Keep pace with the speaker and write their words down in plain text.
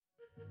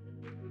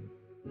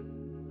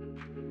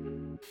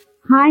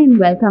Hi, and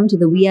welcome to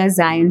the We Are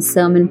Zion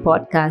Sermon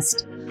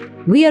Podcast.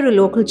 We are a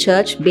local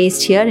church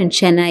based here in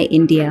Chennai,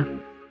 India.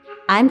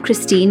 I'm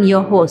Christine,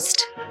 your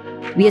host.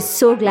 We are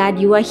so glad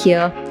you are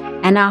here,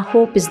 and our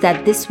hope is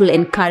that this will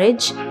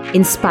encourage,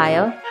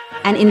 inspire,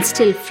 and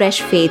instill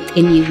fresh faith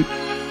in you.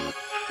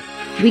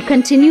 We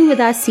continue with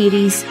our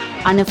series,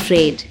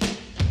 Unafraid.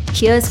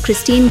 Here's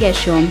Christine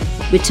Gershom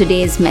with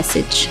today's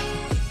message.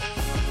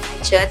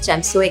 Church,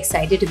 I'm so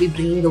excited to be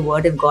bringing the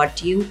Word of God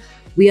to you.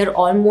 We are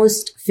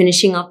almost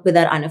finishing up with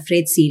our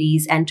Unafraid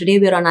series, and today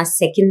we're on our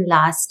second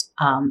last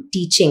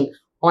teaching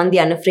on the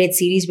Unafraid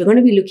series. We're going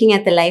to be looking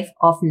at the life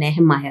of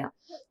Nehemiah.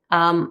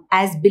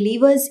 As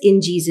believers in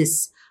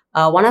Jesus,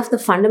 one of the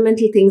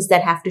fundamental things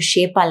that have to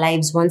shape our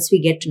lives once we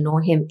get to know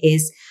Him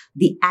is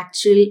the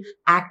actual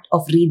act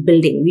of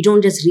rebuilding. We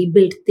don't just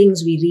rebuild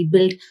things, we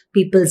rebuild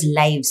people's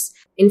lives.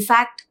 In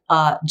fact,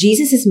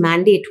 Jesus'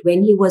 mandate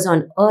when He was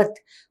on earth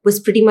was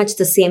pretty much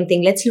the same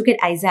thing. Let's look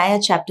at Isaiah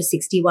chapter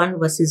 61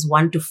 verses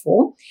 1 to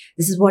 4.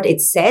 This is what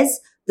it says.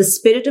 The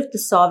Spirit of the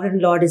Sovereign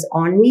Lord is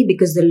on me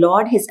because the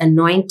Lord has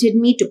anointed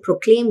me to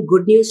proclaim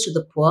good news to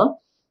the poor.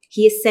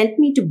 He has sent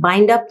me to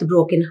bind up the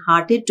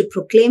brokenhearted, to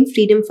proclaim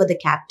freedom for the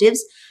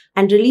captives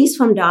and release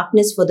from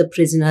darkness for the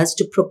prisoners,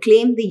 to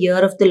proclaim the year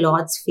of the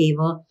Lord's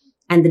favor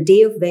and the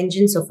day of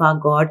vengeance of our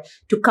God,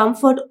 to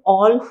comfort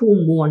all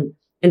who mourn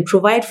and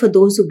provide for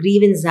those who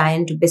grieve in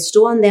Zion, to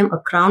bestow on them a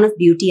crown of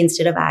beauty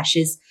instead of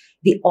ashes,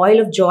 the oil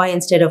of joy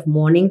instead of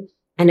mourning,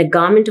 and a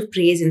garment of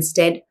praise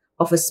instead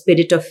of a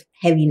spirit of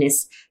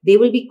heaviness. They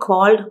will be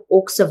called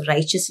oaks of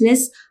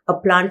righteousness, a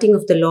planting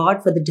of the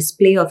Lord for the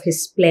display of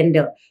His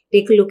splendor.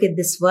 Take a look at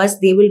this verse.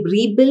 They will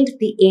rebuild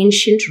the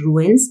ancient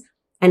ruins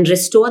and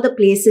restore the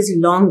places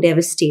long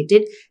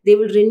devastated. They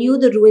will renew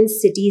the ruined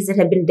cities that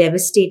have been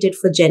devastated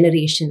for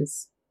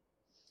generations.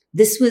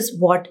 This was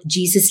what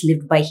Jesus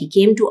lived by. He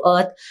came to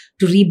earth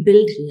to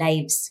rebuild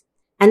lives.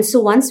 And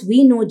so once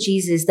we know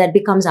Jesus, that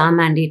becomes our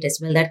mandate as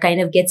well. That kind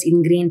of gets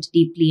ingrained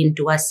deeply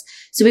into us.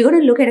 So we're going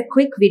to look at a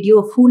quick video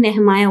of who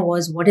Nehemiah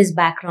was, what his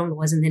background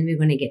was, and then we're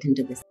going to get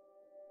into this.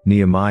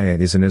 Nehemiah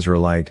is an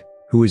Israelite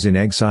who is in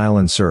exile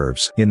and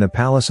serves in the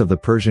palace of the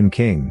Persian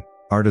king,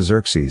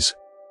 Artaxerxes.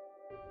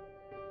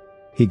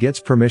 He gets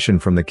permission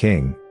from the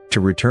king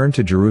to return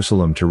to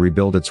Jerusalem to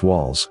rebuild its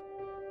walls.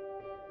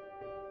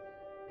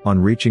 On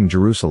reaching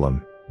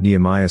Jerusalem,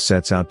 Nehemiah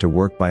sets out to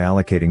work by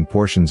allocating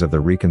portions of the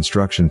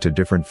reconstruction to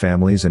different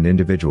families and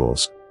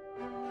individuals.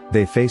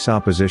 They face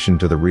opposition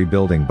to the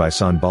rebuilding by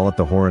Sanballat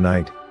the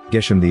Horonite,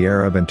 Geshem the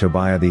Arab and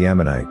Tobiah the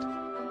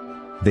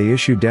Ammonite. They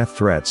issue death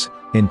threats,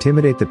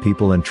 intimidate the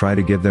people and try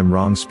to give them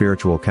wrong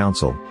spiritual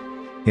counsel,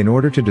 in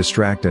order to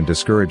distract and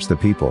discourage the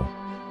people.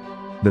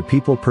 The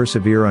people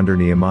persevere under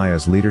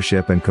Nehemiah's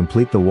leadership and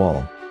complete the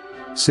wall.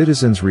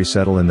 Citizens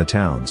resettle in the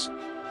towns.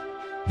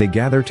 They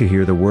gather to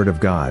hear the word of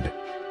God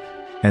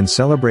and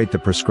celebrate the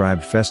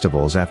prescribed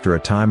festivals after a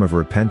time of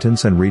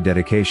repentance and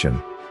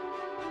rededication.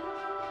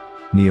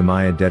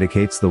 Nehemiah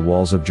dedicates the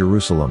walls of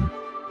Jerusalem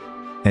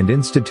and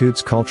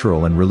institutes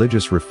cultural and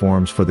religious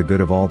reforms for the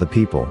good of all the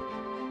people.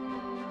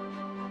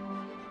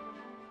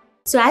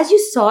 So as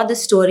you saw the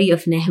story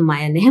of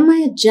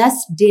Nehemiah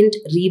just didn't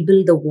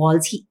rebuild the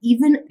walls. He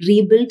even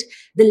rebuilt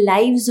the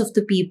lives of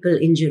the people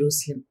in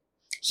Jerusalem.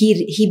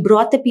 He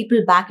brought the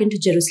people back into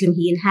Jerusalem.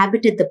 He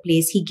inhabited the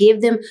place. He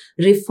gave them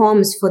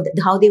reforms for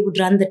how they would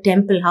run the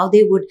temple, how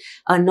they would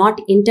not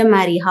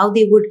intermarry, how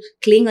they would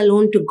cling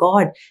alone to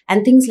God,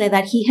 and things like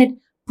that. He had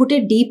put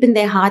it deep in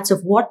their hearts of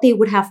what they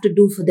would have to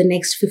do for the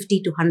next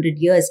 50 to 100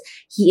 years.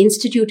 He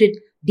instituted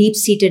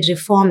deep-seated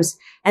reforms.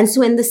 And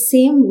so in the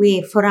same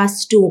way for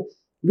us too,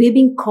 we're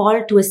being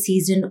called to a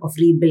season of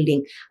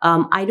rebuilding.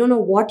 I don't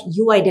know what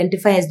you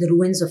identify as the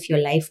ruins of your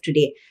life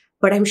today,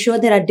 but I'm sure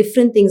there are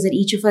different things that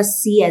each of us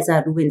see as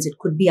our ruins. It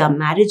could be our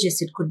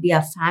marriages. It could be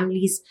our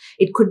families.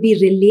 It could be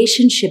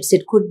relationships.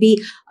 It could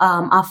be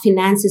our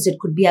finances. It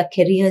could be our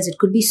careers. It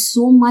could be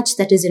so much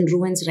that is in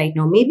ruins right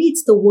now. Maybe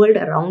it's the world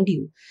around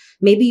you.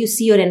 Maybe you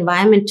see your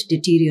environment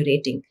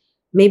deteriorating.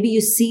 Maybe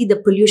you see the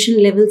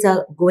pollution levels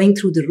are going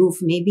through the roof.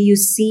 Maybe you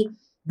see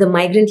the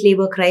migrant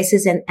labor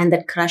crisis and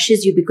that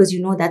crushes you because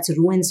you know that's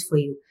ruins for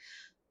you.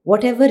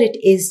 Whatever it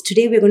is,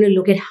 today we're going to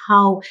look at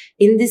how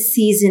in this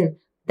season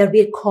that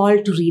we're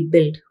called to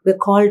rebuild. We're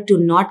called to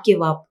not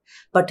give up,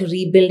 but to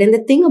rebuild. And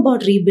the thing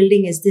about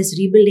rebuilding is this: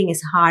 rebuilding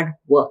is hard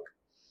work.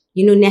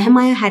 You know,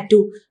 Nehemiah had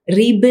to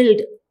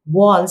rebuild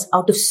walls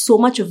out of so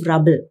much of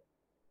rubble.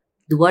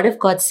 The word of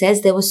God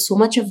says there was so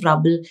much of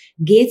rubble.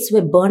 Gates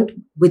were burnt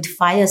with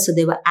fire, so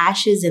there were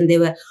ashes and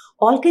there were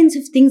all kinds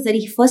of things that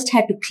he first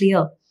had to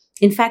clear.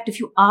 In fact, if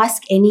you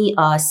ask any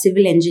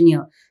civil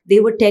engineer, they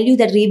would tell you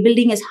that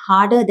rebuilding is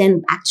harder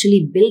than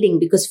actually building,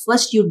 because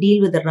first you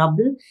deal with the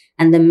rubble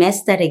and the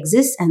mess that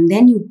exists and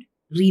then you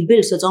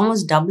rebuild. So it's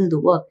almost double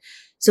the work.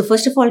 So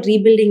first of all,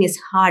 rebuilding is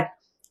hard.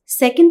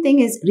 Second thing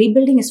is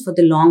rebuilding is for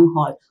the long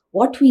haul.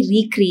 What we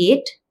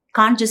recreate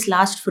can't just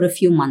last for a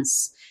few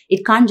months.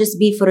 It can't just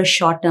be for a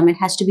short term. It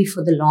has to be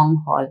for the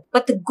long haul.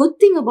 But the good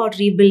thing about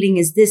rebuilding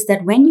is this,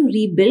 that when you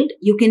rebuild,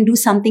 you can do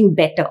something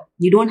better.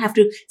 You don't have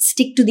to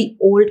stick to the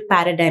old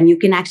paradigm. You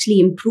can actually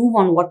improve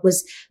on what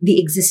was the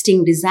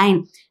existing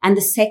design. And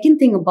the second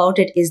thing about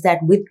it is that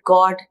with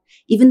God,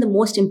 even the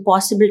most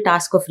impossible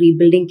task of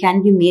rebuilding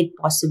can be made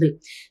possible.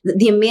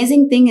 The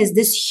amazing thing is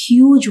this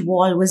huge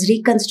wall was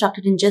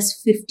reconstructed in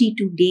just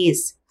 52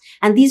 days.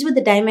 And these were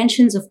the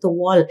dimensions of the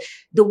wall.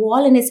 The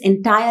wall in its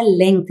entire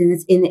length,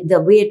 in the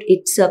way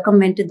it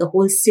circumvented the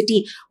whole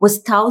city,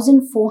 was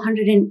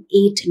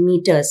 1,408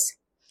 meters.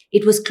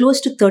 It was close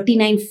to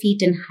 39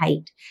 feet in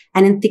height,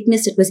 and in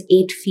thickness it was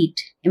 8 feet.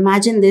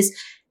 Imagine this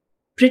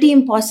pretty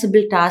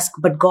impossible task,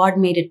 but God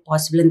made it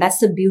possible. And that's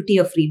the beauty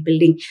of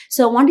rebuilding.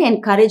 So I want to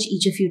encourage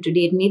each of you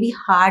today. It may be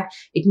hard.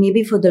 It may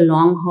be for the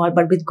long haul,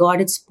 but with God,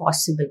 it's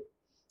possible.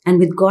 And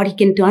with God, He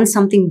can turn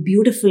something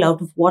beautiful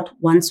out of what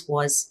once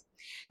was.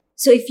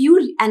 So if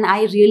you and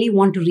I really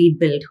want to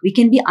rebuild, we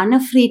can be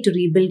unafraid to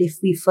rebuild if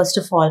we, first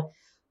of all,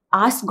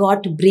 ask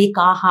God to break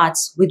our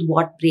hearts with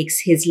what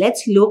breaks His.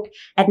 Let's look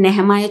at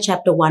Nehemiah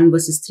chapter 1,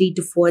 verses 3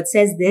 to 4. It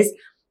says this,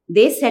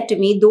 "They said to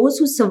me, those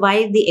who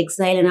survived the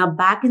exile and are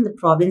back in the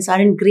province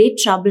are in great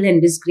trouble and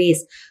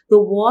disgrace.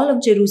 The wall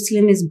of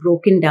Jerusalem is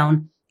broken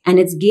down and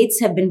its gates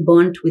have been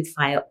burnt with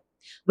fire.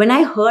 When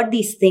I heard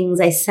these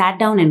things, I sat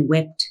down and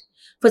wept.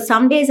 For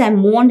some days I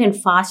mourned and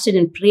fasted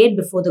and prayed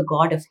before the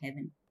God of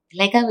heaven."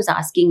 Like I was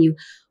asking you,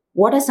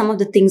 what are some of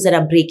the things that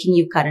are breaking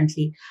you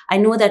currently? I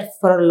know that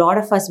for a lot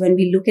of us, when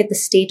we look at the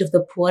state of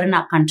the poor in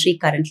our country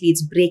currently,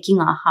 it's breaking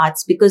our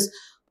hearts, because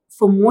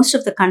for most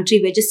of the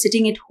country, we're just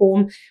sitting at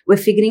home. We're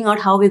figuring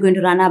out how we're going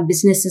to run our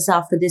businesses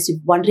after this.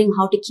 We're wondering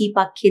how to keep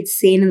our kids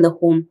sane in the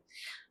home.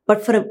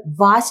 But for a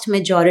vast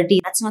majority,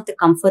 that's not the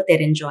comfort they're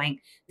enjoying.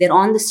 They're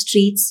on the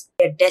streets.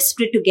 They're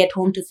desperate to get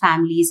home to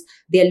families.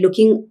 They're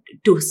looking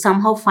to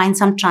somehow find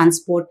some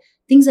transport.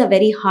 Things are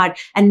very hard.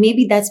 And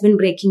maybe that's been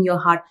breaking your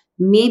heart.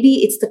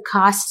 Maybe it's the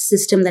caste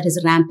system that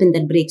is rampant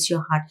that breaks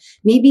your heart.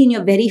 Maybe in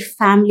your very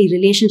family,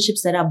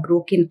 relationships that are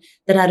broken,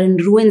 that are in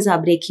ruins,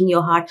 are breaking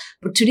your heart.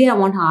 But today I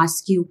want to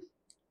ask you,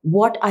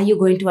 what are you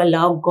going to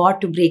allow God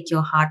to break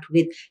your heart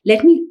with?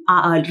 Let me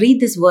read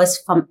this verse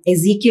from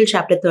Ezekiel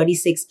chapter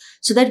 36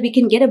 so that we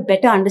can get a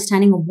better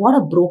understanding of what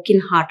a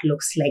broken heart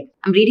looks like.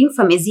 I'm reading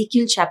from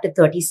Ezekiel chapter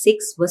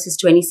 36, verses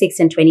 26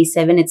 and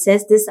 27. It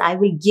says this, "I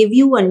will give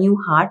you a new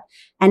heart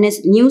and a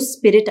new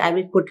spirit I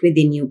will put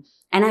within you.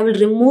 And I will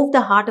remove the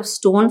heart of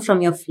stone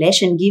from your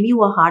flesh and give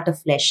you a heart of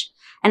flesh.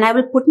 And I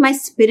will put my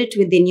spirit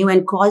within you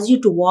and cause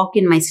you to walk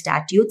in my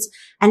statutes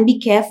and be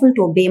careful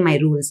to obey my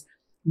rules."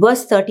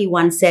 Verse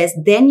 31 says,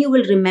 "Then you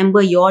will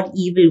remember your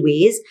evil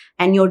ways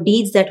and your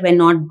deeds that were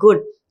not good,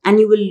 and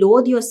you will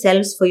loathe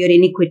yourselves for your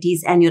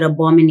iniquities and your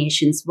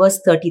abominations." Verse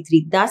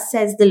 33, "Thus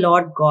says the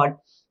Lord God,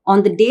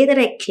 on the day that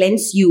I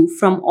cleanse you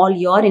from all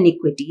your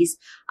iniquities,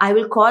 I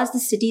will cause the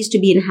cities to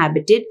be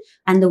inhabited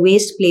and the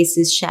waste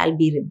places shall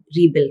be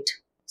rebuilt."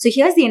 So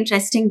here's the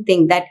interesting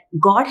thing, that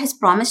God has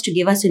promised to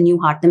give us a new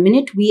heart. The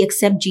minute we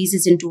accept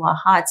Jesus into our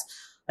hearts,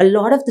 a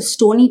lot of the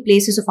stony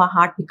places of our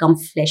heart become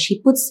flesh.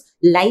 He puts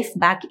life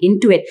back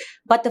into it.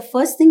 But the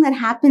first thing that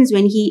happens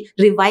when He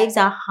revives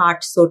our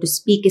heart, so to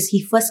speak, is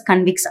He first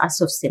convicts us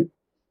of sin.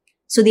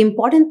 So the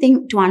important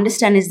thing to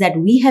understand is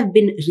that we have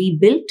been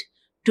rebuilt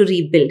to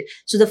rebuild.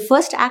 So the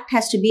first act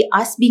has to be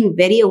us being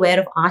very aware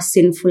of our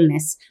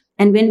sinfulness.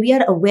 And when we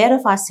are aware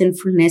of our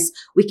sinfulness,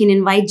 we can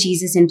invite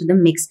Jesus into the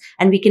mix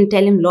and we can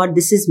tell Him, "Lord,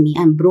 this is me.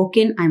 I'm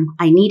broken.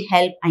 I need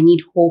help. I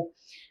need hope."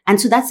 And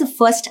so that's the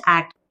first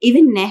act.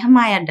 Even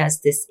Nehemiah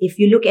does this. If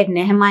you look at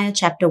Nehemiah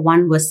chapter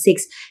 1, verse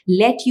 6,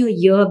 "Let your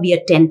ear be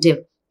attentive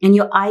and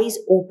your eyes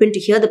open to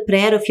hear the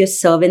prayer of your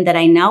servant that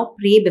I now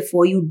pray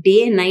before you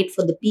day and night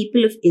for the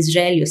people of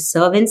Israel, your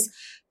servants,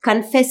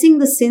 confessing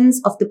the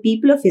sins of the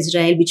people of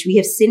Israel, which we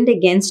have sinned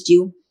against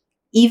you.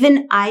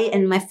 Even I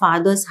and my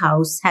father's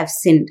house have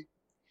sinned."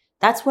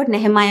 That's what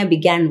Nehemiah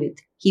began with.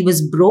 He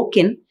was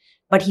broken,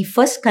 but he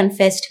first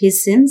confessed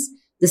his sins,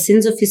 the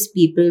sins of his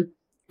people,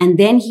 and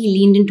then he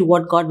leaned into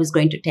what God was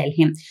going to tell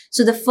him.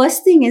 So the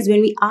first thing is, when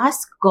we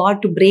ask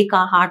God to break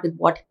our heart with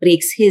what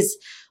breaks His,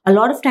 a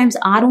lot of times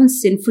our own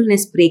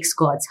sinfulness breaks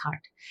God's heart.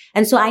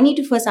 And so I need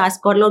to first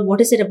ask God, "Lord, what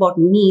is it about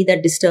me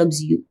that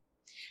disturbs you?"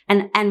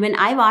 And when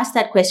I've asked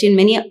that question,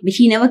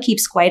 He never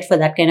keeps quiet for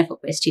that kind of a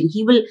question.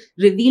 He will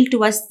reveal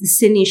to us the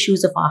sin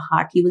issues of our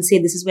heart. He will say,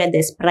 "This is where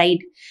there's pride.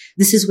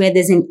 This is where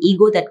there's an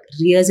ego that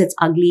rears its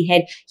ugly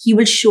head." He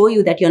will show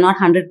you that you're not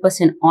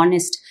 100%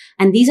 honest.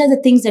 And these are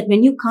the things that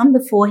when you come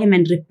before Him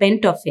and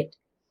repent of it,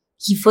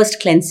 He first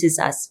cleanses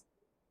us.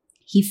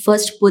 He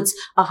first puts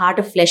a heart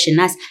of flesh in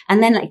us.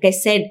 And then, like I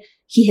said,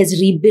 He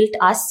has rebuilt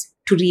us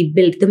to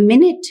rebuild. The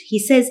minute He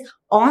says,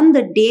 "On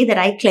the day that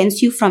I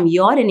cleanse you from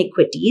your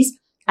iniquities,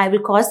 I will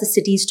cause the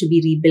cities to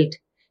be rebuilt."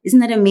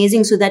 Isn't that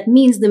amazing? So that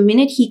means the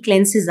minute He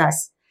cleanses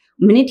us,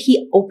 the minute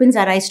He opens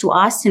our eyes to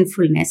our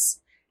sinfulness,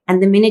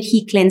 and the minute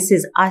He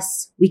cleanses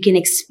us, we can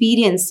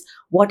experience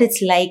what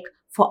it's like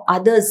for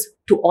others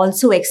to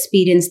also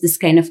experience this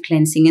kind of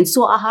cleansing. And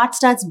so our heart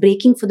starts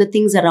breaking for the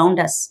things around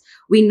us.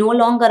 We no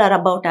longer are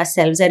about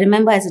ourselves. I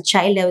remember as a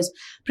child, I was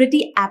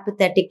pretty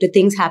apathetic to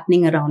things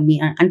happening around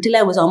me. Until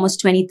I was almost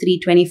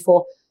 23,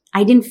 24,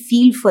 I didn't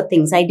feel for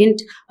things. I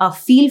didn't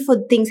feel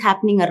for things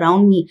happening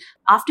around me.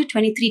 After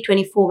 23,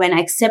 24, when I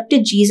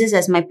accepted Jesus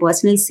as my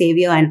personal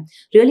savior and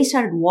really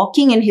started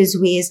walking in his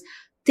ways,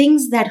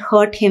 things that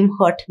hurt him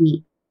hurt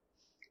me.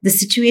 The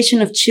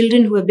situation of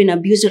children who have been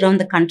abused around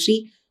the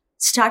country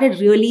started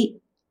really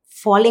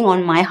falling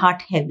on my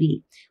heart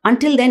heavily.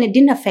 Until then, it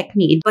didn't affect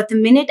me. But the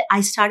minute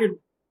I started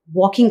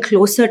walking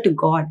closer to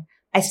God,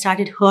 I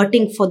started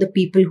hurting for the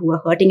people who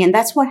were hurting. And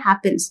that's what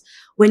happens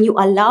when you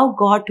allow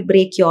God to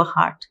break your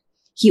heart.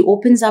 He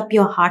opens up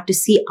your heart to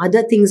see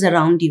other things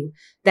around you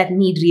that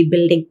need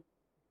rebuilding.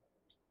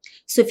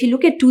 So if you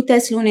look at 2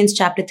 Thessalonians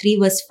chapter 3,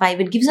 verse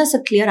 5, it gives us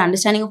a clear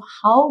understanding of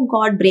how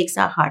God breaks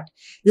our heart.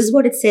 This is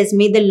what it says.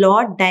 May the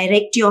Lord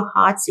direct your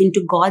hearts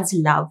into God's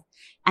love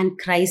and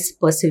Christ's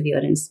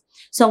perseverance.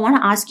 So I want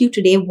to ask you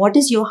today, what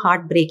is your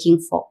heart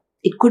breaking for?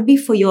 It could be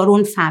for your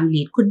own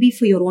family. It could be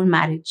for your own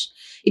marriage.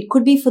 It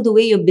could be for the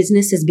way your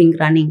business is being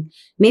running.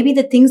 Maybe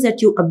the things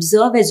that you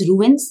observe as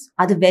ruins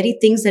are the very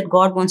things that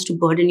God wants to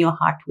burden your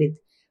heart with.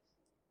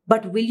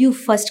 But will you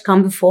first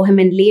come before him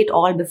and lay it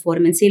all before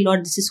him and say,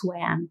 Lord, this is who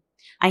I am.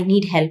 I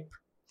need help.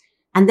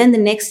 And then the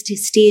next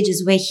stage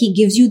is where he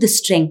gives you the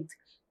strength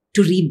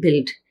to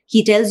rebuild.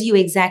 He tells you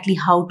exactly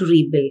how to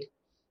rebuild.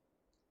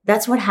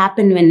 That's what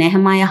happened when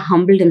Nehemiah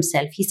humbled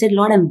himself. He said,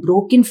 Lord, I'm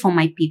broken for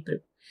my people.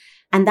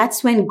 And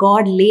that's when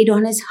God laid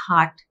on his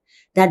heart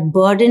that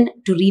burden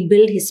to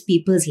rebuild his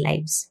people's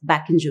lives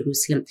back in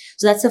Jerusalem.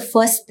 So that's the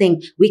first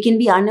thing. We can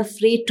be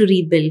unafraid to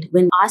rebuild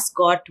when we ask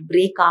God to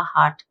break our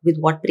heart with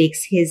what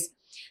breaks his.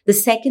 The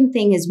second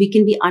thing is we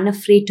can be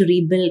unafraid to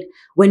rebuild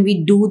when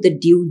we do the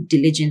due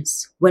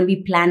diligence, when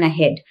we plan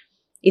ahead.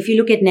 If you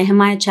look at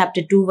Nehemiah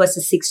chapter 2,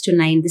 verses 6 to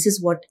 9, this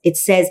is what it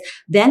says.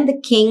 Then the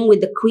king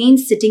with the queen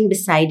sitting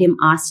beside him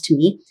asked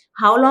me,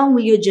 how long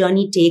will your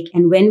journey take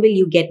and when will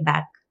you get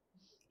back?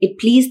 It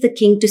pleased the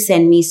king to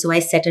send me, so I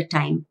set a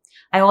time.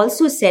 I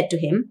also said to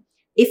him,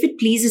 if it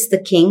pleases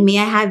the king, may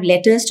I have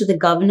letters to the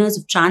governors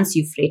of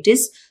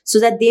Trans-Euphrates so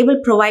that they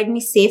will provide me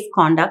safe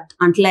conduct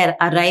until I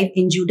arrive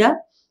in Judah?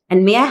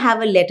 And may I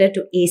have a letter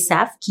to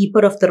Asaph,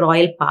 keeper of the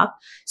royal park,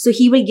 so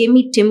he will give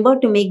me timber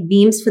to make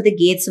beams for the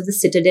gates of the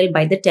citadel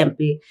by the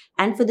temple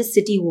and for the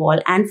city wall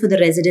and for the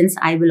residence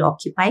I will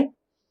occupy?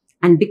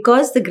 And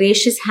because the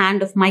gracious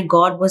hand of my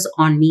God was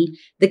on me,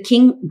 the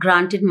king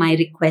granted my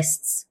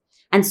requests.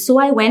 And so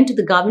I went to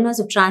the governors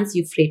of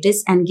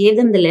Trans-Euphrates and gave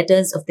them the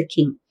letters of the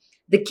king.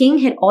 The king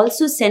had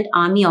also sent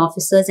army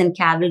officers and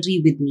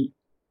cavalry with me.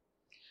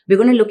 We're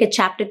going to look at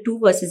chapter 2,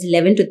 verses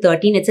 11 to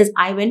 13. It says,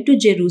 I went to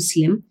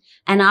Jerusalem,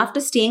 and after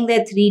staying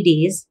there 3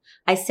 days,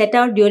 I set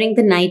out during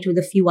the night with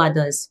a few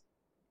others.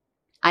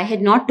 I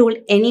had not told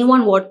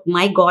anyone what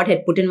my God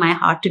had put in my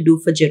heart to do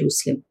for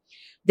Jerusalem.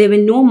 There were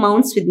no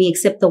mounts with me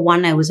except the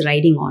one I was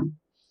riding on.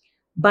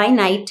 By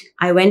night,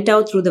 I went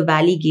out through the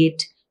valley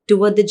gate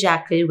toward the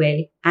jackal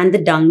well and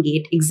the dung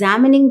gate,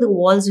 examining the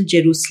walls of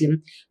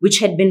Jerusalem, which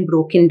had been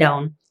broken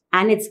down,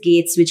 and its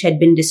gates, which had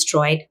been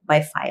destroyed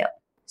by fire.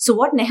 So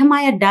what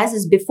Nehemiah does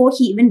is before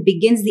he even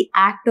begins the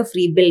act of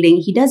rebuilding,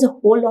 he does a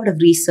whole lot of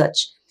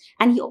research.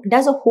 And he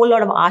does a whole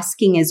lot of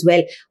asking as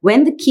well.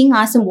 When the king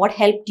asks him, what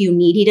help do you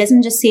need? He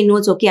doesn't just say, no,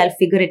 it's okay, I'll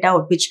figure it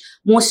out, which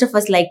most of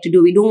us like to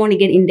do. We don't want to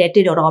get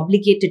indebted or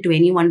obligated to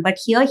anyone. But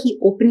here he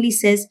openly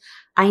says,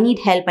 I need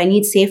help. I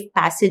need safe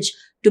passage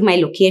to my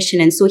location.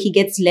 And so he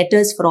gets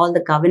letters for all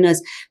the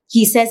governors.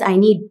 He says, I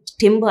need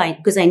timber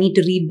because I need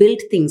to rebuild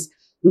things.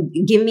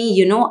 Give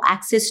me,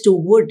 access to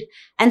wood.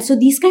 And so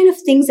these kind of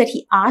things that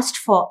he asked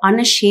for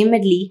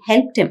unashamedly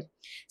helped him.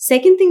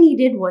 Second thing he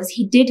did was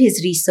he did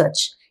his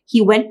research. He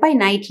went by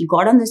night, he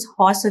got on this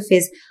horse of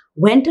his,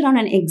 went around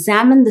and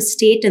examined the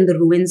state and the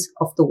ruins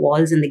of the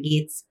walls and the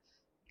gates.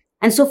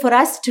 And so for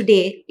us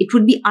today, it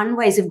would be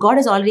unwise if God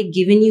has already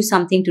given you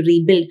something to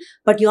rebuild,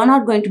 but you're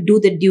not going to do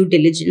the due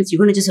diligence. You're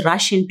going to just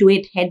rush into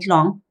it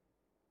headlong.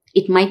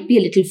 It might be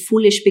a little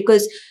foolish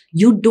because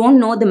you don't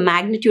know the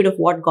magnitude of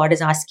what God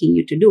is asking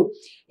you to do.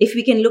 If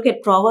we can look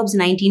at Proverbs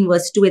 19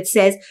 verse 2, it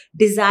says,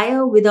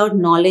 desire without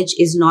knowledge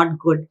is not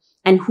good.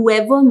 And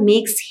whoever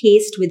makes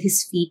haste with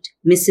his feet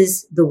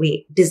misses the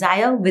way.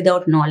 Desire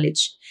without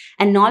knowledge.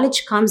 And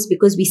knowledge comes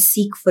because we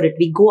seek for it.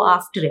 We go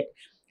after it.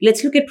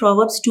 Let's look at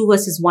Proverbs 2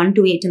 verses 1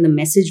 to 8 in the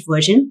Message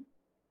version.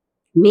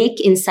 Make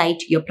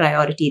insight your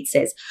priority, it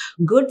says.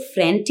 Good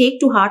friend, take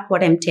to heart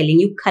what I'm telling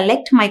you.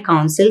 Collect my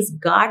counsels.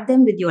 Guard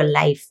them with your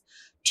life.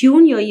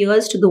 Tune your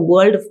ears to the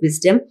word of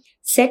wisdom.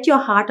 Set your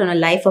heart on a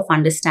life of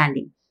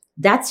understanding.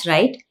 That's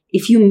right.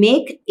 If you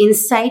make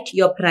insight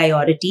your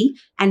priority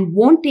and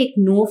won't take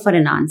no for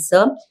an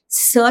answer,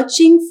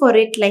 searching for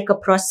it like a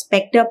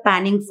prospector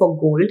panning for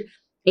gold,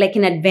 like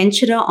an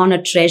adventurer on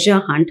a treasure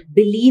hunt,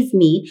 believe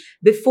me,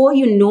 before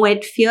you know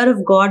it, fear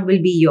of God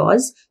will be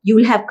yours. You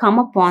will have come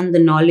upon the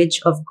knowledge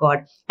of God.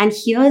 And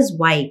here's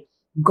why.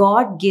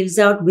 God gives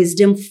out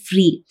wisdom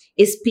free,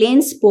 is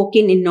plain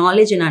spoken in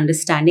knowledge and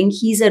understanding.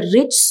 He's a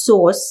rich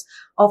source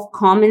of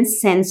common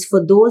sense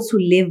for those who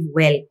live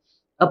well,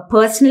 a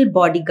personal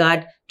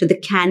bodyguard to the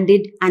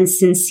candid and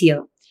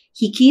sincere.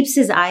 He keeps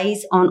his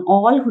eyes on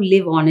all who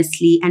live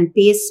honestly and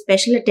pays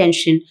special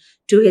attention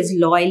to his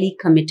loyally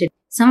committed.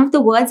 Some of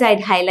the words I'd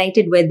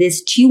highlighted were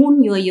this: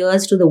 tune your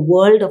ears to the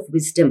world of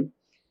wisdom.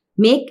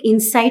 Make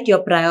insight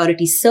your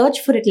priority. Search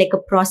for it like a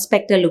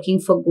prospector looking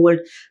for gold.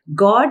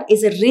 God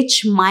is a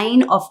rich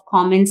mine of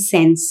common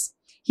sense.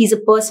 He's a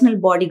personal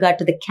bodyguard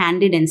to the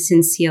candid and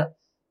sincere.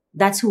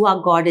 That's who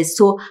our God is.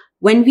 So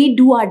when we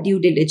do our due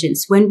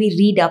diligence, when we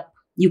read up,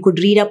 you could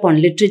read up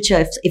on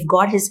literature. If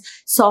God has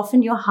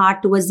softened your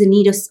heart towards the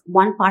need of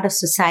one part of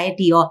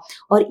society, or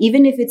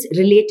even if it's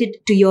related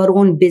to your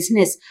own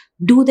business,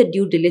 do the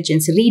due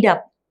diligence, read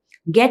up,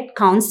 get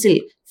counsel,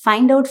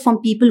 find out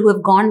from people who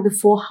have gone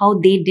before how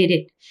they did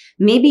it.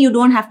 Maybe you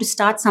don't have to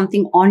start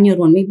something on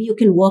your own. Maybe you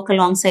can work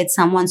alongside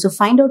someone. So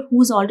find out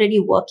who's already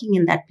working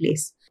in that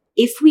place.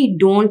 If we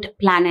don't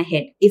plan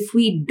ahead, if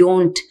we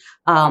don't,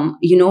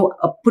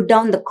 put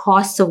down the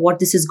costs of what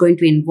this is going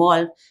to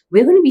involve,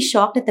 we're going to be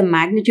shocked at the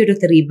magnitude of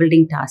the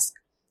rebuilding task.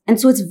 And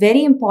so it's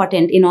very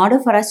important, in order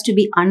for us to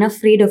be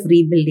unafraid of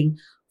rebuilding,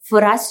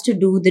 for us to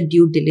do the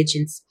due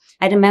diligence.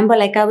 I remember,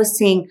 like I was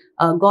saying,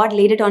 God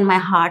laid it on my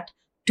heart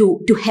to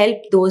help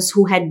those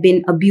who had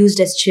been abused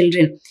as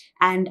children.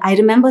 And I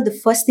remember the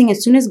first thing,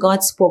 as soon as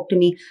God spoke to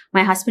me,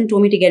 my husband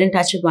told me to get in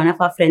touch with one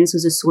of our friends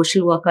who's a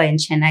social worker in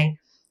Chennai.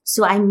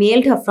 So I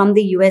mailed her from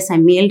the US. I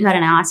mailed her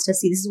and I asked her,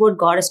 see, this is what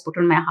God has put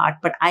on my heart,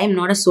 but I am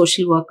not a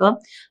social worker.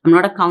 I'm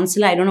not a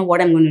counselor. I don't know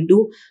what I'm going to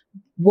do.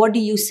 What do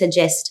you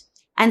suggest?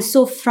 And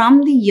so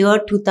from the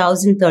year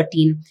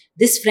 2013,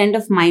 this friend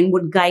of mine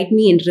would guide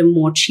me in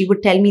remote. She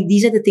would tell me,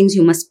 these are the things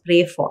you must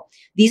pray for.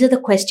 These are the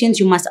questions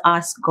you must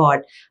ask God.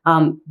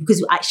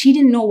 Because she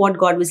didn't know what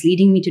God was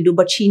leading me to do,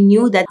 but she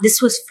knew that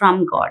this was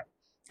from God.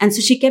 And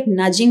so she kept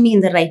nudging me in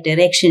the right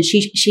direction.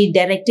 She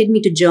directed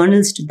me to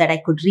journals that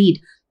I could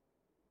read.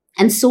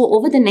 And so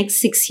over the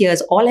next 6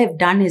 years, all I've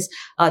done is,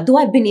 though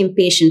I've been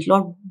impatient,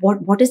 Lord,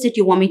 what is it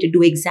you want me to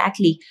do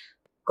exactly?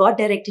 God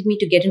directed me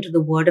to get into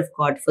the Word of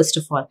God, first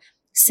of all.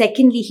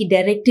 Secondly, He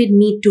directed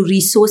me to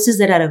resources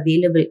that are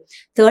available.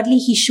 Thirdly,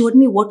 He showed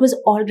me what was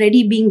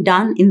already being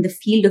done in the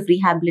field of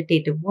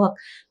rehabilitative work.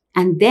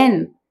 And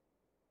then,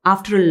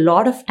 after a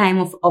lot of time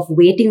of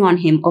waiting on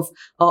Him,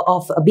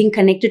 of being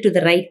connected to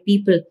the right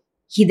people,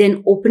 He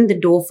then opened the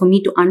door for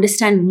me to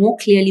understand more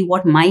clearly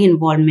what my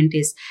involvement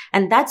is.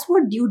 And that's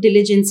what due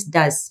diligence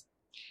does.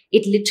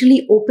 It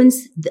literally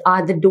opens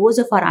the doors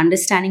of our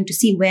understanding to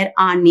see where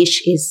our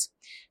niche is.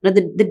 Now,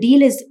 the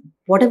deal is,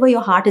 whatever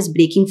your heart is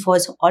breaking for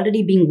is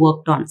already being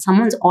worked on.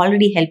 Someone's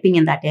already helping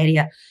in that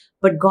area.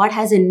 But God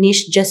has a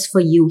niche just for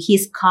you.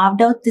 He's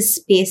carved out this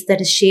space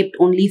that is shaped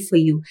only for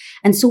you.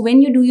 And so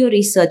when you do your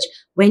research,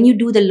 when you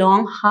do the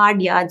long,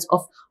 hard yards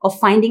of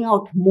finding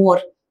out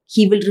more,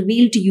 He will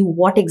reveal to you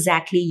what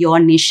exactly your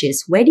niche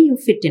is. Where do you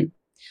fit in?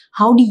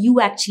 How do you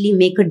actually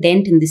make a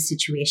dent in this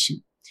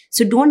situation?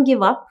 So don't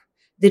give up.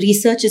 The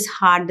research is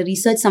hard. The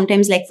research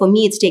sometimes, like for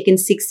me, it's taken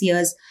 6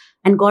 years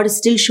and God is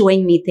still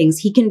showing me things.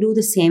 He can do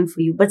the same for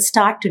you, but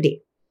start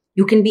today.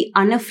 You can be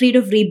unafraid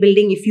of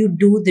rebuilding if you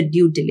do the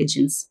due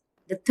diligence.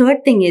 The third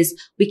thing is,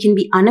 we can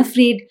be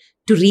unafraid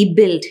to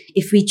rebuild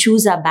if we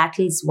choose our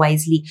battles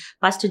wisely.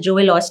 Pastor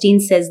Joel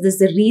Osteen says this: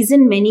 the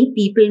reason many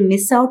people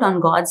miss out on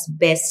God's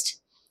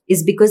best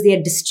is because they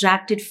are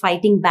distracted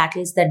fighting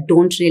battles that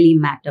don't really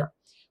matter.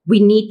 We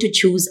need to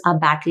choose our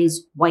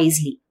battles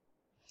wisely.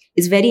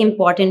 It's very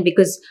important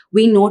because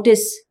we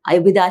notice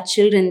with our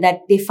children that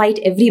they fight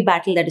every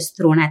battle that is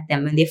thrown at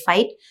them. When they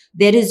fight,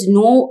 there is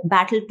no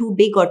battle too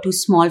big or too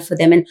small for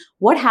them. And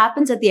what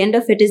happens at the end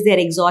of it is they're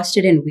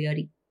exhausted and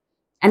weary.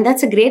 And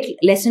that's a great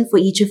lesson for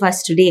each of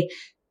us today,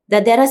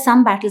 that there are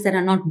some battles that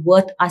are not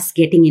worth us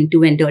getting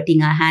into and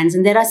dirtying our hands.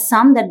 And there are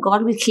some that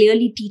God will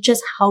clearly teach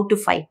us how to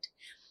fight.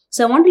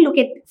 So I want to look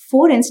at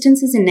 4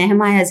 instances in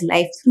Nehemiah's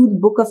life through the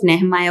book of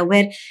Nehemiah,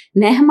 where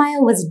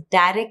Nehemiah was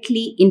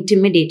directly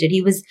intimidated.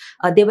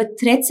 There were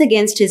threats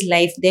against his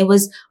life. There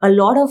was a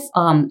lot of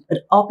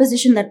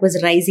opposition that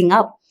was rising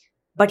up,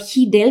 but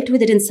he dealt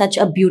with it in such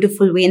a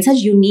beautiful way, in such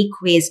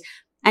unique ways.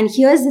 And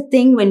here's the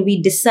thing: when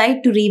we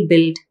decide to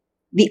rebuild,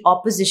 the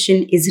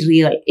opposition is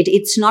real.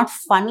 It's not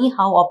funny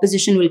how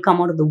opposition will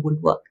come out of the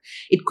woodwork.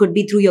 It could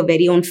be through your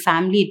very own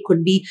family. It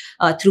could be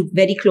through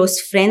very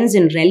close friends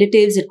and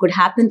relatives. It could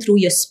happen through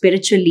your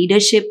spiritual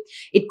leadership.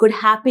 It could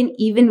happen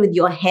even with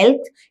your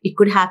health. It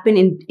could happen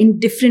in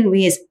different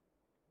ways.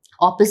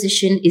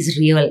 Opposition is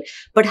real,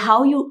 but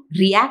how you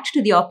react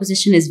to the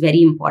opposition is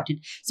very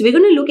important. So we're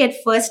going to look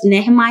at first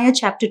Nehemiah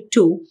chapter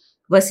 2,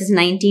 verses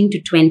 19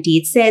 to 20.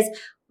 It says,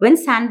 when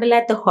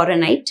Sanballat the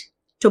Horonite,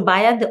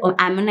 Tobiah the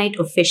Ammonite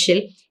official,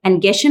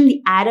 and Geshem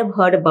the Arab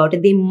heard about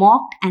it, they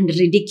mocked and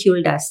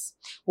ridiculed us.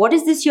 What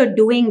is this you're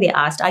doing? They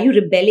asked. Are you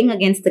rebelling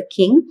against the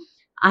king?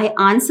 I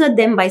answered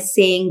them by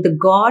saying, the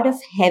God of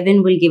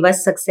heaven will give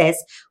us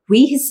success.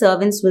 We, his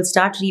servants, will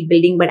start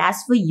rebuilding. But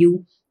as for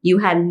you, You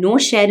have no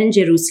share in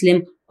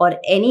Jerusalem or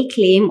any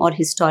claim or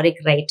historic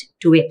right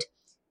to it.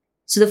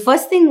 So the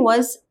first thing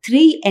was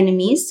 3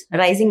 enemies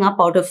rising up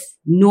out of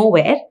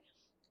nowhere.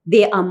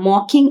 They are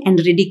mocking and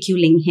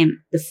ridiculing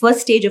him. The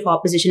first stage of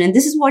opposition. And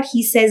this is what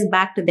he says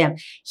back to them.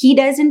 He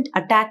doesn't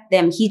attack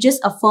them. He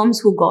just affirms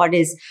who God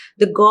is.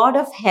 The God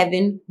of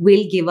heaven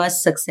will give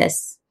us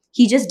success.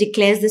 He just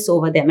declares this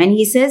over them. And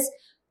he says,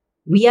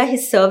 we are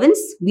his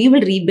servants. We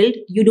will rebuild.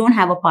 You don't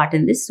have a part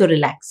in this. So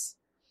relax.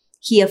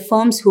 He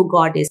affirms who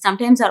God is.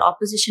 Sometimes our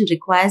opposition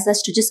requires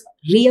us to just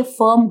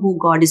reaffirm who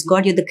God is.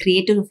 God, you're the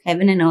creator of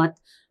heaven and earth.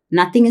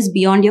 Nothing is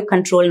beyond your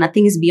control.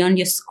 Nothing is beyond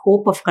your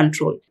scope of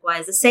control.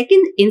 Whereas the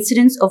second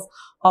incidence of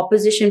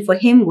opposition for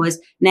him was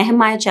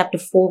Nehemiah chapter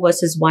 4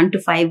 verses 1 to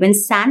 5. When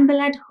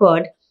Sanballat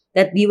heard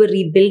that we were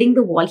rebuilding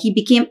the wall, he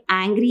became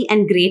angry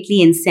and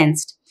greatly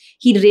incensed.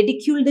 He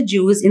ridiculed the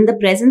Jews in the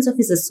presence of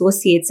his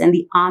associates and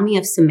the army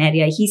of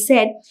Samaria. He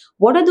said,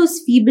 what are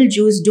those feeble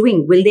Jews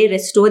doing? Will they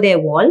restore their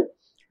wall?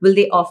 Will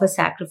they offer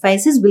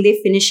sacrifices? Will they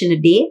finish in a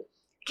day?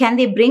 Can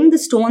they bring the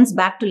stones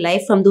back to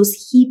life from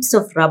those heaps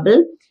of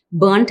rubble,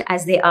 burnt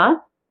as they are?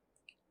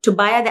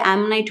 Tobiah the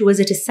Ammonite, who was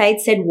at his side,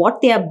 said,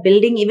 what they are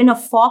building, even a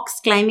fox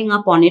climbing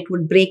up on it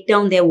would break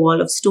down their wall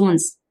of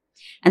stones.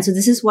 And so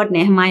this is what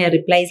Nehemiah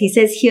replies. He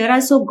says, hear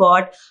us, O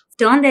God,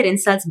 turn their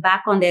insults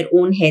back on their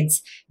own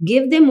heads.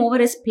 Give them over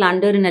as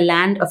plunder in a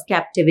land of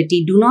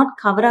captivity. Do not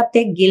cover up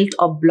their guilt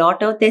or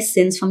blot out their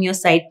sins from your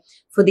sight,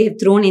 for they have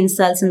thrown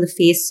insults in the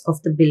face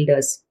of the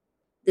builders.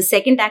 The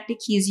second tactic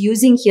he is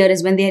using here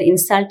is when they are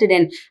insulted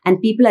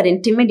and people are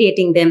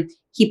intimidating them,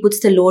 he puts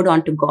the load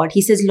onto God.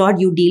 He says, Lord,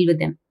 you deal with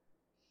them.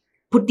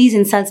 Put these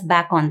insults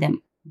back on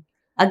them.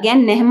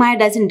 Again, Nehemiah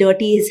doesn't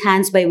dirty his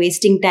hands by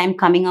wasting time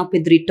coming up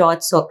with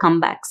retorts or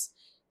comebacks.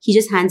 He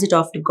just hands it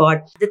off to God.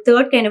 The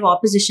third kind of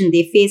opposition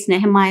they face,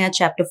 Nehemiah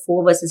chapter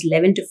 4 verses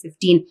 11 to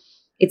 15.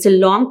 It's a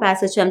long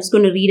passage, so I'm just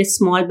going to read a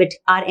small bit.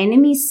 Our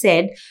enemies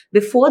said,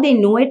 before they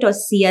know it or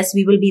see us,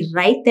 we will be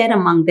right there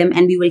among them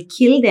and we will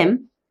kill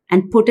them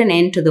and put an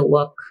end to the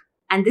work.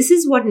 And this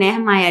is what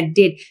Nehemiah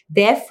did.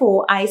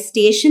 Therefore, I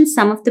stationed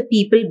some of the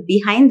people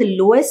behind the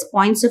lowest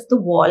points of the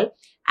wall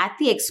at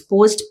the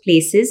exposed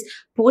places,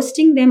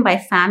 posting them by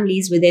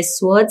families with their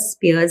swords,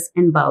 spears,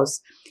 and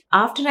bows.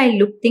 After I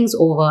looked things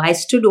over, I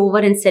stood over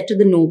and said to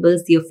the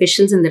nobles, the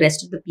officials, and the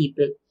rest of the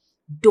people,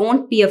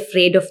 don't be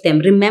afraid of them.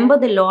 Remember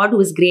the Lord who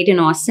is great and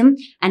awesome,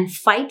 and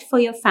fight for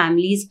your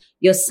families,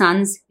 your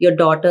sons, your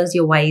daughters,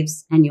 your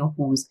wives, and your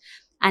homes.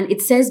 And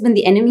it says when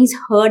the enemies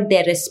heard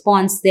their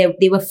response,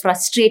 they were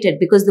frustrated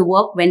because the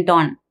work went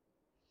on.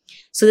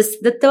 So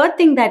the third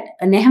thing that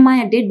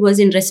Nehemiah did was,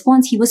 in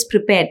response, he was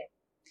prepared.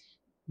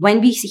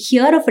 When we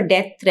hear of a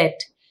death threat,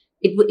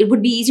 it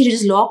would be easy to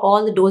just lock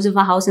all the doors of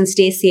our house and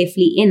stay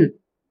safely in.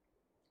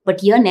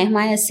 But here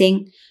Nehemiah is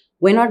saying,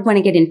 we're not going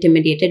to get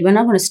intimidated. We're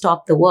not going to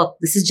stop the work.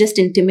 This is just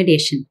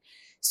intimidation.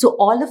 So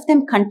all of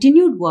them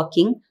continued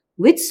working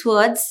with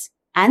swords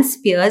and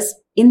spears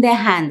in their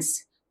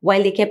hands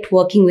while they kept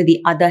working with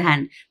the other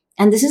hand.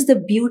 And this is the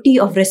beauty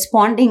of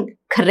responding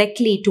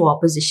correctly to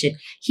opposition.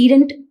 He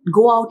didn't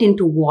go out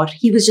into war.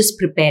 He was just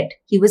prepared.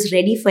 He was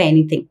ready for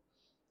anything.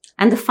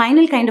 And the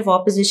final kind of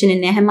opposition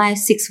in Nehemiah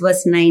 6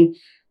 verse 9,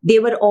 they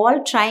were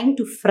all trying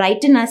to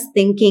frighten us,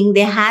 thinking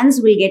their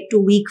hands will get too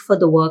weak for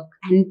the work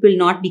and it will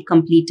not be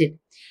completed.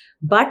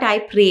 But I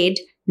prayed,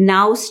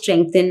 now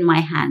strengthen my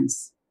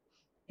hands.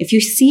 If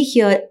you see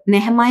here,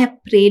 Nehemiah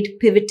prayed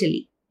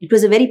pivotally. It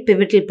was a very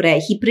pivotal prayer.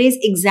 He prays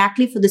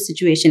exactly for the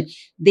situation.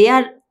 They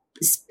are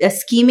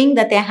scheming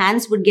that their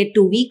hands would get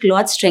too weak.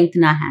 Lord,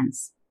 strengthen our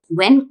hands.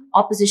 When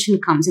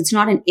opposition comes, it's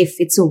not an if,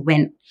 it's a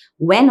when.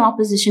 When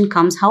opposition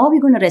comes, how are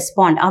we going to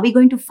respond? Are we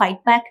going to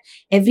fight back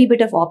every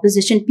bit of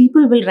opposition?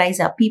 People will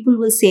rise up. People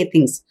will say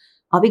things.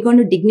 Are we going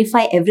to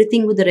dignify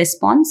everything with a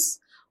response?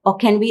 Or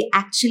can we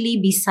actually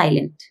be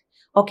silent?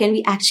 Or can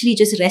we actually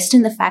just rest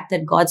in the fact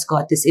that God's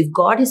got this? If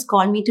God has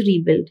called me to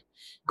rebuild,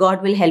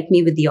 God will help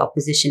me with the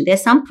opposition.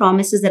 There's some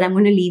promises that I'm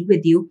going to leave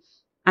with you.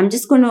 I'm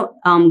just going to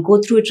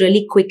go through it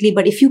really quickly.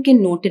 But if you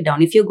can note it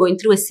down, if you're going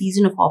through a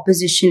season of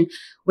opposition,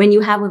 when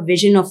you have a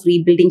vision of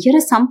rebuilding, here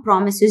are some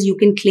promises you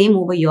can claim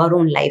over your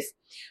own life.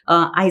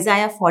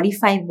 Isaiah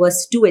 45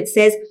 verse 2, it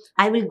says,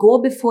 I will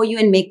go before you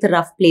and make the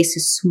rough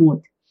places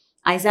smooth.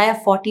 Isaiah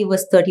 40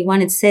 verse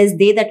 31, it says,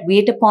 they that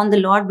wait upon the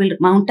Lord will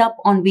mount up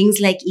on wings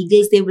like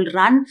eagles. They will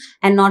run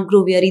and not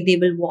grow weary. They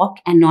will walk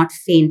and not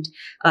faint.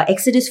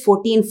 Exodus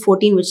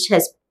 14:14, which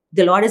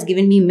the Lord has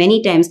given me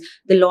many times.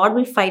 The Lord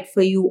will fight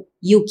for you.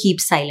 You keep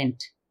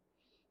silent.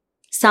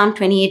 Psalm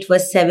 28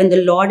 verse 7,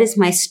 the Lord is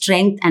my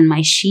strength and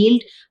my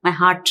shield. My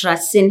heart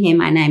trusts in him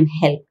and I am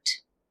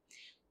helped.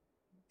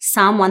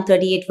 Psalm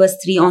 138 verse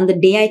 3, on the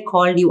day I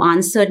called, you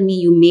answered me.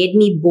 You made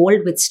me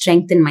bold with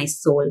strength in my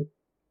soul.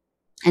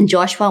 And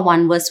Joshua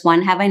 1 verse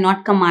 1, have I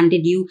not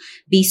commanded you?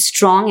 Be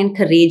strong and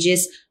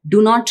courageous.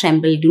 Do not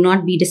tremble. Do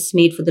not be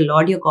dismayed, for the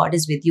Lord your God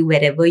is with you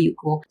wherever you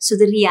go. So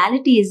the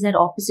reality is that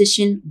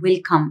opposition will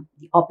come.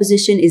 The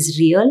opposition is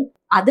real.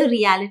 Other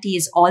reality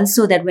is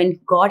also that when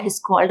God has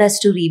called us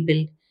to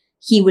rebuild,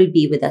 he will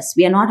be with us.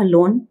 We are not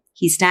alone.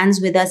 He stands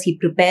with us. He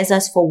prepares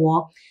us for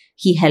war.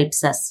 He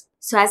helps us.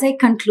 So as I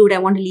conclude, I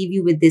want to leave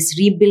you with this.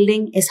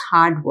 Rebuilding is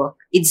hard work.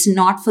 It's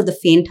not for the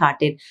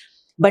faint-hearted.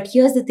 But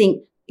here's the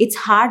thing. It's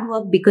hard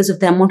work because of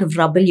the amount of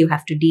rubble you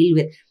have to deal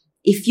with.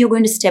 If you're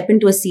going to step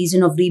into a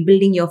season of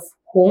rebuilding your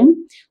home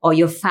or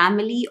your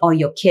family or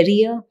your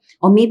career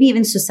or maybe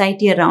even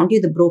society around you,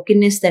 the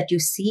brokenness that you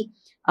see,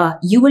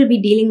 you will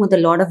be dealing with a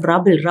lot of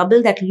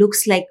rubble that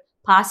looks like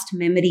past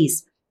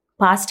memories,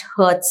 past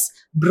hurts,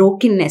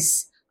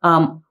 brokenness,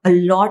 a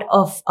lot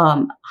of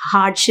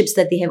hardships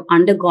that they have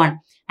undergone.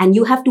 And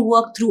you have to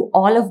work through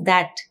all of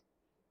that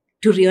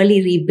to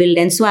really rebuild.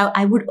 And so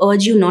I would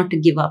urge you not to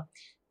give up.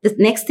 The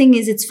next thing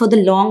is it's for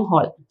the long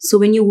haul. So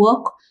when you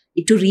work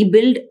to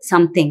rebuild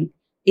something,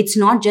 it's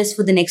not just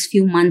for the next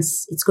few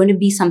months. It's going to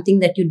be something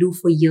that you do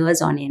for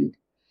years on end.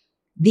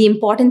 The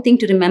important thing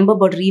to remember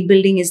about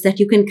rebuilding is that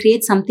you can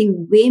create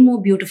something way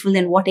more beautiful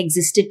than what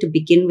existed to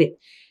begin with.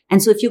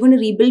 And so if you're going to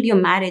rebuild your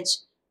marriage,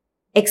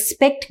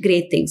 expect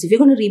great things. If you're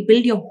going to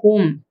rebuild your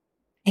home,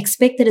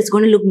 expect that it's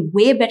going to look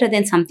way better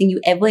than something you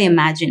ever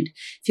imagined.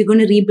 If you're going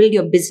to rebuild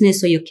your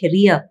business or your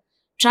career,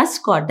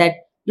 trust God that,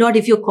 Lord,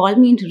 if you call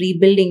me into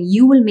rebuilding,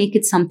 you will make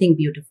it something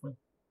beautiful.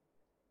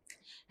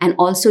 And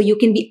also you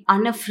can be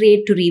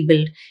unafraid to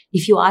rebuild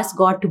if you ask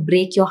God to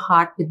break your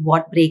heart with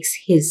what breaks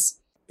His.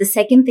 The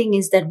second thing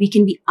is that we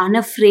can be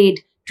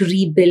unafraid to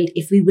rebuild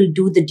if we will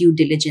do the due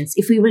diligence,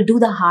 if we will do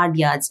the hard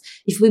yards,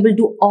 if we will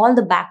do all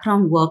the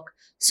background work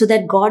so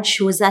that God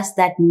shows us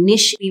that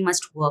niche we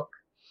must work.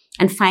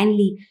 And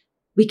finally,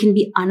 we can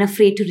be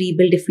unafraid to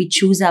rebuild if we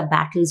choose our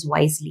battles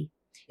wisely.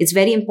 It's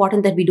very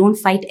important that we don't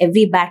fight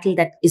every battle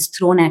that is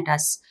thrown at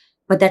us,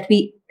 but that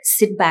we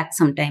sit back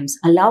sometimes,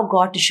 allow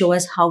God to show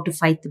us how to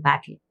fight the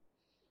battle.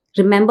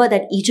 Remember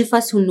that each of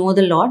us who know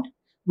the Lord,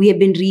 we have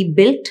been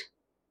rebuilt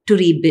to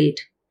rebuild.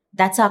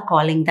 That's our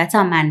calling. That's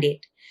our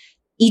mandate.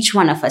 Each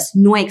one of us,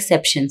 no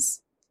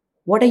exceptions.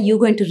 What are you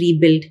going to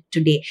rebuild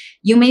today?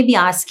 You may be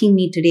asking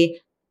me today,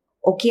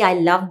 okay, I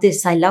love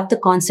this. I love the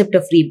concept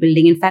of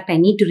rebuilding. In fact, I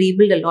need to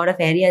rebuild a lot of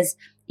areas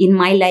in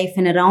my life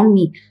and around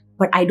me,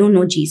 but I don't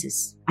know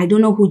Jesus. I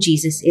don't know who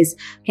Jesus is.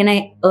 Can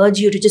I urge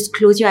you to just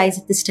close your eyes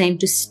at this time,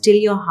 to still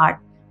your heart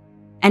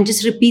and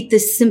just repeat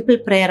this simple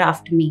prayer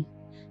after me,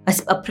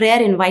 a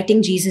prayer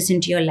inviting Jesus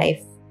into your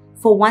life.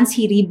 For once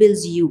He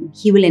rebuilds you,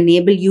 He will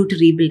enable you to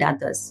rebuild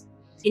others.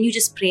 Can you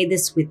just pray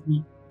this with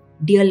me?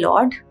 Dear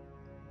Lord,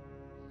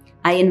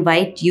 I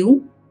invite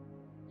you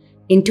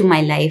into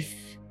my life.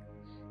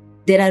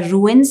 There are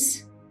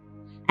ruins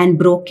and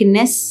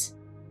brokenness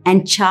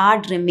and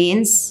charred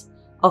remains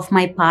of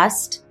my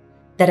past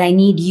that I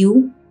need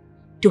you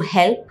to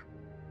help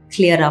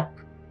clear up.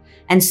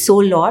 And so,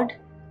 Lord,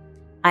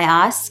 I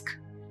ask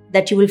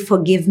that you will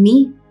forgive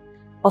me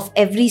of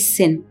every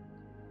sin,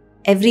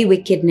 every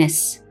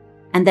wickedness,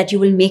 and that you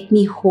will make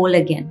me whole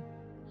again.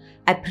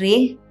 I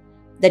pray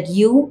that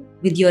you,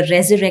 with your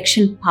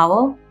resurrection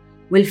power,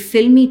 will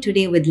fill me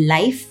today with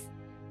life,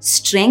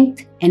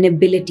 strength, and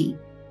ability.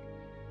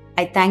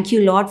 I thank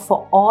you, Lord,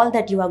 for all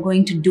that you are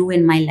going to do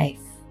in my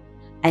life.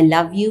 I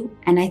love you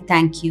and I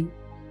thank you.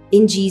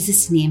 In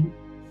Jesus' name,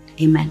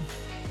 amen.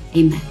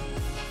 Amen.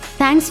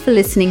 Thanks for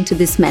listening to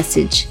this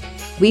message.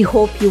 We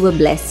hope you were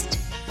blessed.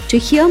 To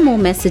hear more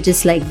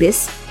messages like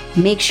this,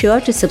 make sure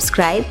to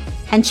subscribe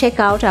and check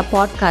out our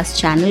podcast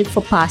channel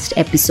for past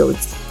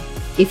episodes.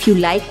 If you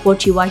like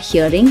what you are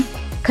hearing,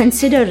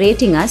 consider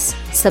rating us,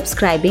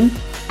 subscribing,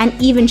 and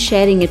even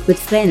sharing it with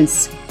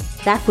friends.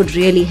 That would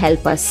really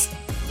help us.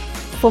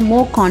 For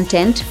more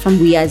content from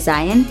We Are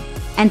Zion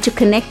and to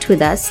connect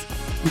with us,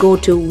 go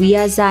to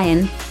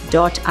wearezion.in.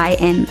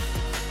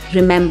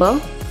 Remember,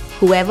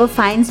 whoever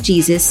finds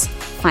Jesus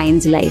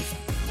finds life.